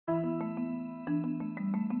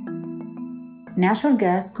Natural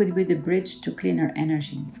gas could be the bridge to cleaner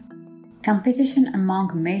energy. Competition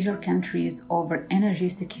among major countries over energy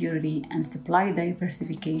security and supply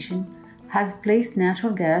diversification has placed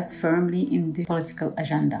natural gas firmly in the political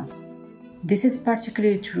agenda. This is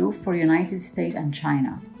particularly true for the United States and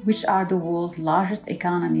China, which are the world's largest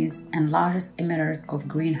economies and largest emitters of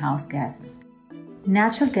greenhouse gases.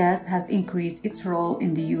 Natural gas has increased its role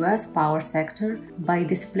in the US power sector by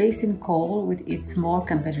displacing coal with its more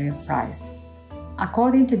competitive price.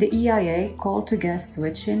 According to the EIA, coal-to-gas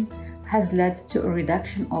switching has led to a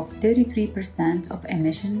reduction of 33% of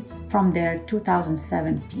emissions from their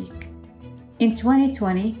 2007 peak. In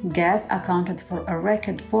 2020, gas accounted for a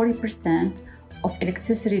record 40% of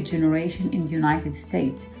electricity generation in the United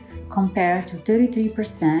States, compared to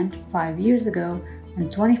 33% 5 years ago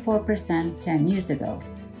and 24% 10 years ago.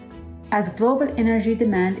 As global energy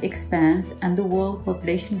demand expands and the world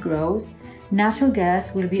population grows, natural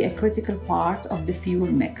gas will be a critical part of the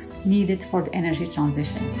fuel mix needed for the energy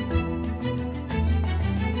transition.